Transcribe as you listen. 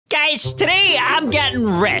guys, today I'm getting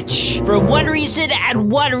rich. For one reason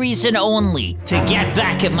and one reason only. To get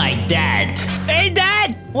back at my dad. Hey,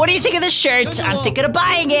 Dad! What do you think of the shirt? I'm thinking of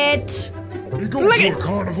buying it. Are you going to a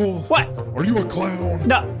carnival? What? Are you a clown?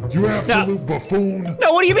 No. You absolute buffoon.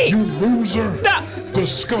 No, what do you mean? You loser. No.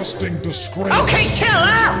 Disgusting disgrace. Okay, chill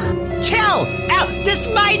out. Chill out. This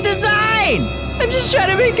is my design. I'm just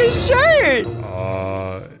trying to make a shirt.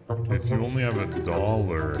 If you only have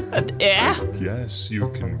 $1. Yeah? Yes, you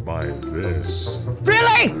can buy this.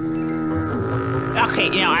 Really?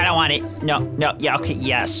 Okay, I don't want it. No, yeah, okay,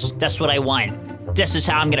 yes. That's what I want. This is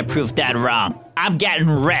how I'm gonna prove Dad wrong. I'm getting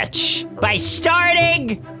rich by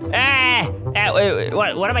starting.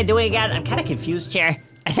 What am I doing again? I'm kind of confused here.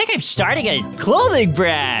 I think I'm starting a clothing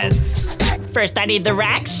brand. First, I need the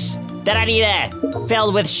racks. Then I need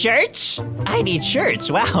filled with shirts. I need shirts.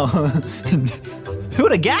 Wow.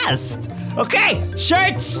 Who'd have guessed? Okay,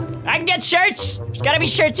 shirts. I can get shirts. There's gotta be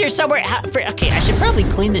shirts here somewhere. Okay, I should probably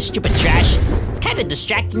clean this stupid trash. It's kind of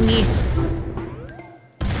distracting me.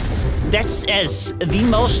 This is the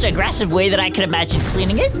most aggressive way that I could imagine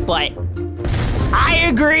cleaning it, but I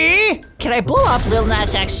agree. Can I blow up Lil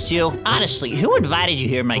Nas X too? Honestly, who invited you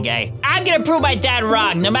here, my guy? I'm gonna prove my dad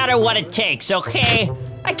wrong, no matter what it takes, okay?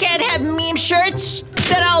 I can't have meme shirts?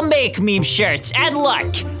 Then I'll make meme shirts. And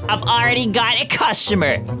look, I've already got a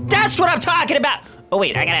customer. That's what I'm talking about. Oh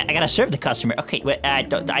wait, I gotta serve the customer. Okay, wait, I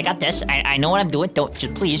got this. I know what I'm doing.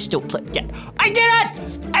 Please don't. I did it!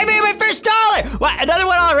 I made my first $1. What? Another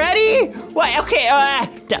one already? What? Okay.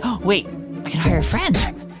 Wait, I can hire a friend.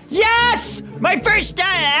 Yes! My first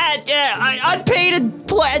unpaid.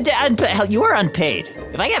 Hell, you are unpaid.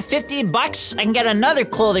 If I get 15 bucks, I can get another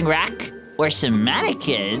clothing rack. Or some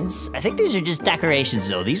mannequins. I think these are just decorations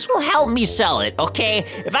though. These will help me sell it, okay?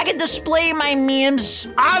 If I can display my memes,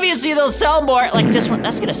 obviously they'll sell more. Like this one,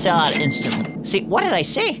 that's gonna sell out instantly. See, what did I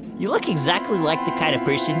say? You look exactly like the kind of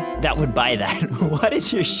person that would buy that. What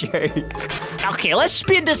is your shirt? Okay, let's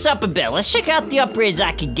speed this up a bit. Let's check out the upgrades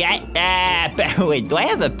I could get. Wait, do I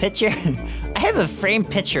have a picture? I have a framed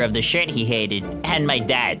picture of the shirt he hated and my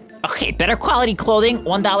dad. Okay, better quality clothing,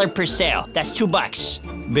 $1 per sale. That's $2.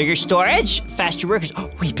 Bigger storage, faster workers. Oh,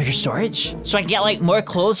 wait, bigger storage? So I can get like more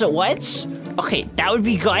clothes at once? Okay, that would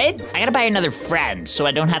be good. I gotta buy another friend so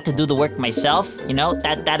I don't have to do the work myself. You know,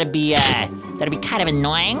 that'd be kind of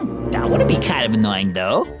annoying. That wouldn't be kind of annoying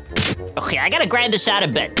though. Okay, I gotta grind this out a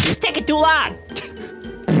bit. It's taking too long.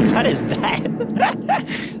 What is that?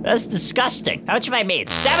 That's disgusting. How much have I made?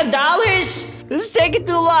 $7? This is taking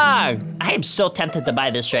too long. I am so tempted to buy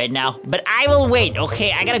this right now, but I will wait,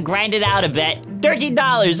 okay? I gotta grind it out a bit.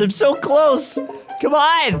 $13, I'm so close. Come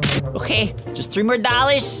on. Okay, just $3 more,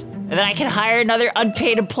 and then I can hire another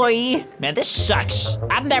unpaid employee. Man, this sucks.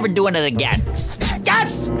 I'm never doing it again.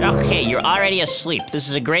 Yes! Okay, you're already asleep. This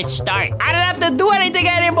is a great start. I don't have to do anything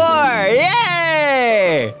anymore.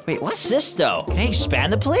 Yay! Wait, what's this though? Can I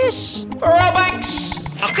expand the place? Robux!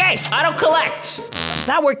 Okay, auto collect. It's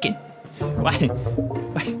not working. Why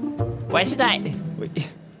is it not?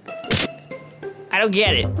 I don't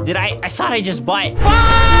get it. I thought I just bought.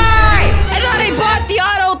 Why? I thought I bought the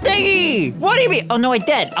auto thingy. What do you mean? Oh no, I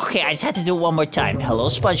did. Okay, I just had to do it one more time. Hello,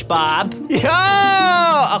 SpongeBob.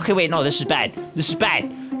 Yo! Okay, wait, no, this is bad. This is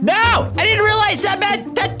bad. No! I didn't realize that,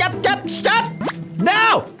 man. Stop!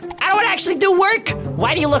 No! I don't actually do work.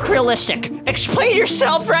 Why do you look realistic? Explain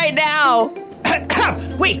yourself right now.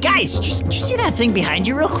 Wait, guys, did you see that thing behind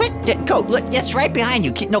you real quick? Go, look, it's right behind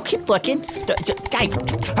you. Keep looking. Guy,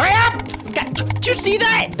 hurry up! Did you see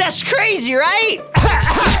that? That's crazy, right?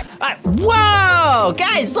 Whoa!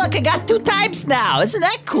 Guys, look, I got 2 types now. Isn't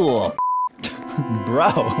that cool?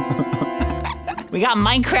 Bro. We got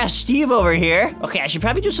Minecraft Steve over here. Okay, I should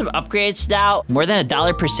probably do some upgrades now. More than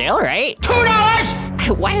 $1 per sale, right?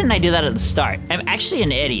 $2! Why didn't I do that at the start? I'm actually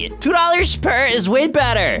an idiot. $2 per is way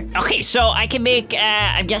better. Okay, so I can make,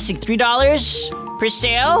 I'm guessing $3 per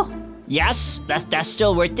sale. Yes, that's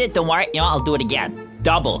still worth it. Don't worry, I'll do it again.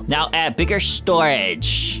 Double. Now, bigger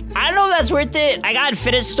storage. I don't know if that's worth it. I got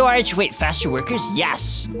infinite storage. Wait, faster workers?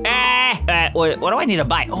 Yes. What do I need to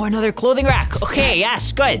buy? Oh, another clothing rack. Okay,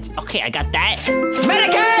 yes, good. Okay, I got that.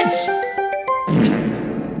 Medicats!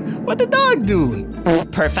 What'd the dog do?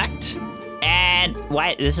 Perfect. And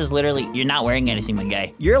why? This is literally, you're not wearing anything, my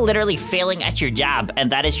guy. You're literally failing at your job,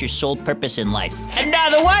 and that is your sole purpose in life.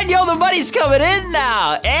 Another one, yo, the money's coming in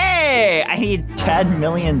now. Hey, I need $10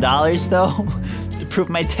 million though to prove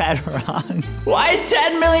my dad wrong. Why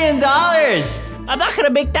 $10 million? I'm not gonna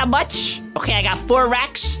make that much. Okay, I got 4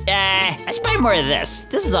 racks. Let's buy more of this.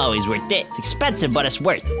 This is always worth it. It's expensive, but it's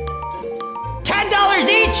worth it. $10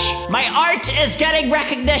 each! My art is getting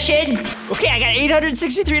recognition. Okay, I got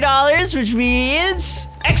 $863, which means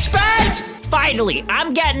expand! Finally,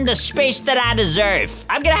 I'm getting the space that I deserve.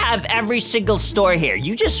 I'm gonna have every single store here.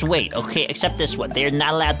 You just wait, okay? Except this one. They're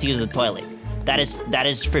not allowed to use the toilet. That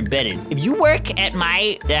is forbidden. If you work at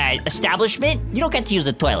my establishment, you don't get to use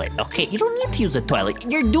the toilet, okay? You don't need to use the toilet.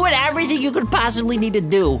 You're doing everything you could possibly need to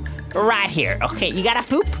do right here, okay? You gotta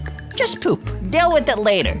poop? Just poop. Deal with it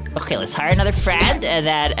later. Okay, let's hire another friend and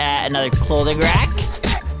then another clothing rack.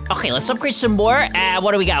 Okay, let's upgrade some more.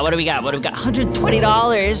 What do we got?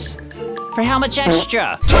 $120. For how much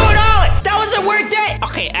extra? $2! That wasn't worth it!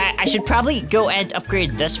 Okay, I should probably go and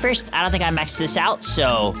upgrade this first. I don't think I maxed this out,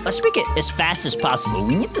 so let's make it as fast as possible.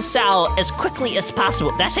 We need to sell as quickly as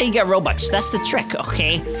possible. That's how you get Robux. That's the trick,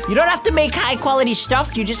 okay? You don't have to make high-quality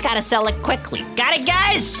stuff. You just gotta sell it quickly. Got it,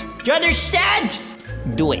 guys? Do you understand?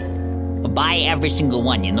 Do it. Buy every single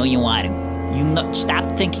one. You know you want it. You know,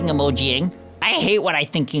 stop thinking emojiing. I hate what I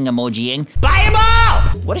thinking emojiing. Buy them all!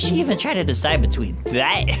 What is she even trying to decide between?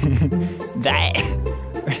 That?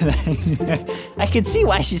 I can see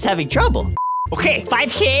why she's having trouble. Okay,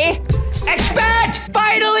 5K. Expand!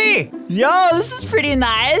 Finally! Yo, this is pretty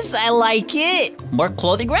nice. I like it. More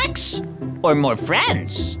clothing racks? Or more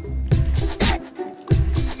friends?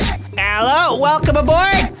 Hello, welcome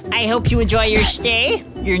aboard. I hope you enjoy your stay.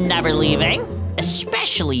 You're never leaving.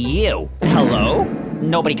 Especially you. Hello?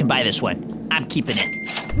 Nobody can buy this one. I'm keeping it.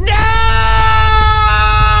 No!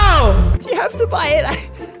 You have to buy it.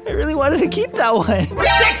 I really wanted to keep that one.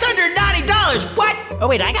 $690! What? Oh,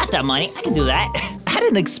 wait, I got that money. I can do that. I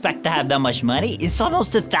didn't expect to have that much money. It's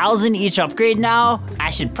almost 1,000 each upgrade now. I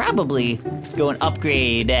should probably go and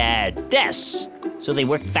upgrade this. So they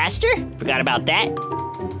work faster? Forgot about that.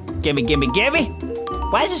 Gimme.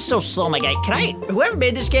 Why is this so slow, my guy? Whoever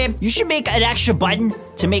made this game, you should make an extra button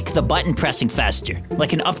to make the button pressing faster.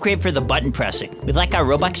 Like an upgrade for the button pressing. With like our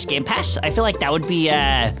Robux Game Pass, I feel like that would be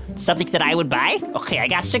something that I would buy. Okay, I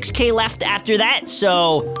got 6K left after that,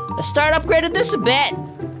 so let's start upgrading this a bit.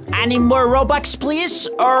 I need more Robux, please.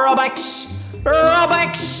 Robux.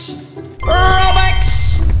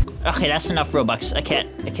 Okay, that's enough Robux. I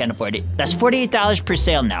can't afford it. That's $48 per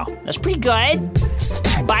sale now. That's pretty good.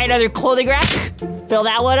 Buy another clothing rack. Fill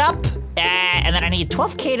that one up. And then I need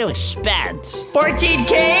 12K to expand.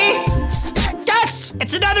 14K? Yes!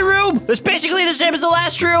 It's another room! It's basically the same as the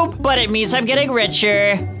last room, but it means I'm getting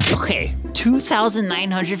richer. Okay,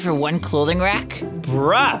 2,900 for one clothing rack?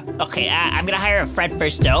 Bruh. Okay, I'm gonna hire a friend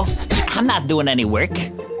first, though. I'm not doing any work.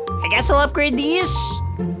 I guess I'll upgrade these.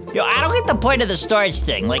 Yo, I don't get the point of the storage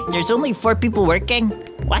thing. Like, there's only 4 people working.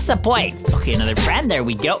 What's the point? Okay, another friend. There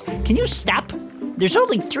we go. Can you stop? There's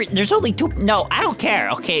only 3. There's only 2. No, I don't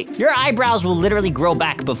care, okay? Your eyebrows will literally grow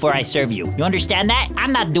back before I serve you. You understand that?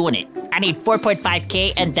 I'm not doing it. I need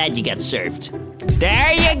 4.5K and then you get served.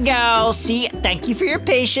 There you go. See, thank you for your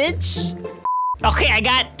patience. Okay, I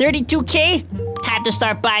got 32K. Time to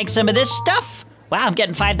start buying some of this stuff. Wow, I'm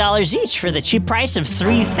getting $5 each for the cheap price of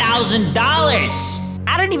 $3,000.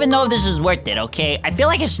 I don't even know if this is worth it, okay? I feel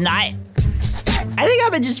like it's not. I think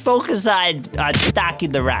I'm gonna just focus on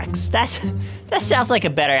stocking the racks. That sounds like a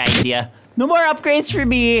better idea. No more upgrades for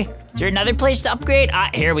me. Is there another place to upgrade?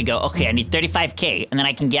 Here we go. Okay, I need 35K, and then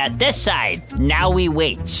I can get this side. Now we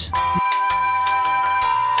wait.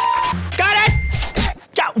 Got it!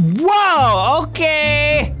 Whoa,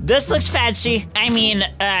 okay. This looks fancy. I mean,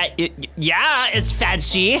 yeah, it's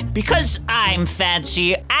fancy. Because I'm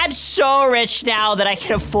fancy, I'm so rich now that I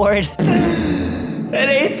can afford an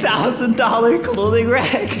 $8,000 clothing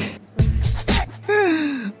rack.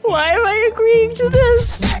 Why am I agreeing to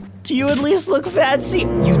this? Do you at least look fancy?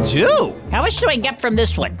 You do? How much do I get from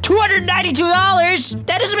this one? $292?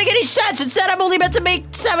 That doesn't make any sense. It said I'm only meant to make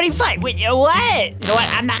 75. Wait, what? You know what?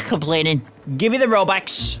 I'm not complaining. Give me the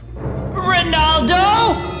Robux.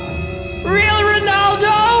 Ronaldo? Real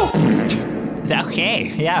Ronaldo?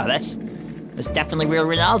 Okay, yeah, that's definitely real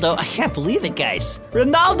Ronaldo. I can't believe it, guys.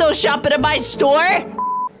 Ronaldo shopping at my store?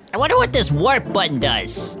 I wonder what this warp button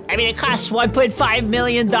does. I mean, it costs $1.5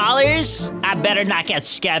 million. I better not get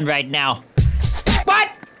scammed right now. What?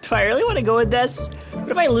 Do I really want to go with this? What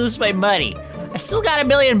if I lose my money? I still got $1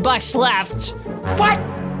 million left. What?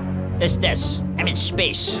 Is this? I'm in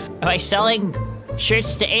space. Am I selling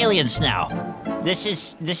shirts to aliens now? This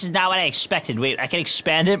is not what I expected. Wait, I can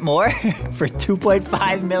expand it more for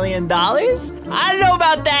 $2.5 million? I don't know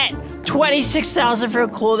about that. 26,000 for a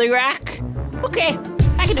clothing rack? Okay,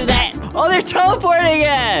 I can do that. Oh, they're teleporting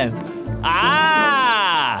in.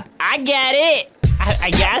 I get it. I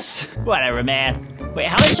guess. Whatever, man. Wait,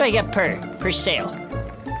 how much do I get per sale?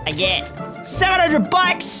 I get 700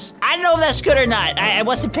 bucks! I don't know if that's good or not. I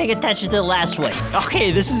wasn't paying attention to the last one.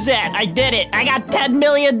 Okay, this is it. I did it. I got $10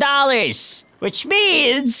 million. Which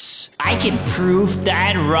means I can prove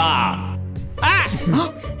that wrong. Ah!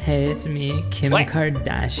 Hey, it's me, Kim What?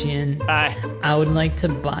 Kardashian. I would like to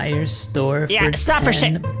buy your store for stop for a $10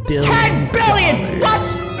 sec. billion. 10 billion!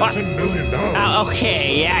 What? $10 million.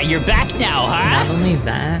 Okay, yeah, you're back now, huh? Not only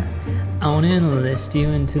that, I want to enlist you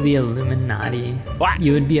into the Illuminati. What?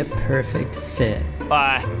 You would be a perfect fit.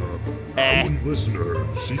 I wouldn't listen to her.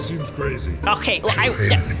 She seems crazy. Okay, okay,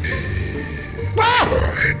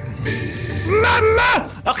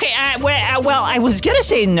 well, I was gonna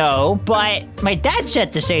say no, but my dad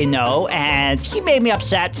said to say no, and he made me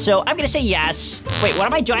upset, so I'm gonna say yes. Wait, what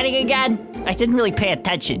am I joining again? I didn't really pay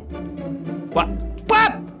attention. What?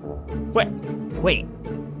 Wait,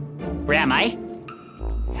 where am I?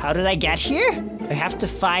 How did I get here? I have to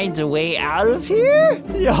find a way out of here?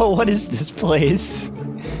 Yo, what is this place?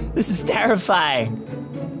 This is terrifying.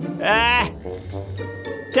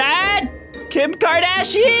 Dad? Kim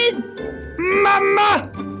Kardashian? Mama!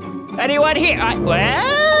 Anyone here?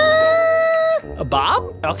 A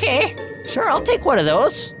bomb? Okay. Sure, I'll take one of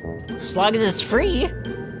those. As long as it's free.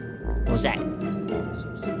 What was that?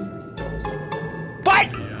 What?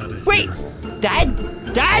 Wait! Dad?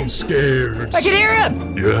 I'm scared. I can hear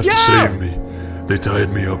him! You have to save me. They tied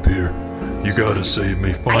me up here. You gotta save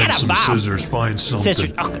me. Find some scissors. Find something.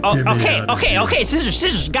 Scissors. Okay.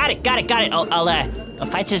 Scissors. Got it. I'll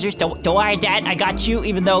find scissors. Don't worry, Dad. I got you.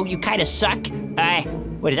 Even though you kind of suck.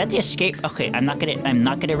 Wait, is that the escape? Okay, I'm not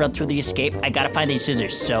gonna run through the escape. I gotta find these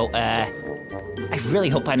scissors. So, I really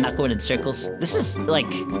hope I'm not going in circles. This is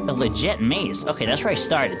like a legit maze. Okay, that's where I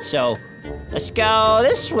started. So, let's go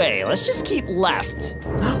this way. Let's just keep left.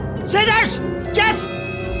 Scissors! Yes!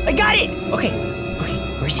 I got it! Okay.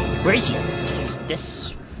 Where is he? Is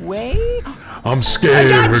this way? I'm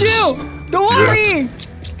scared. I got you! Don't worry!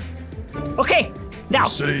 Okay, now. You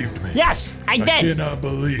saved me. Yes, I did. I cannot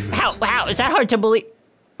believe it. How? Is that hard to believe?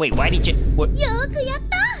 Wait, why did you... What? よくやっ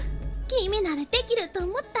た君ならできると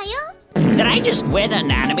思ったよ Did I just win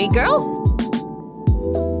an anime girl?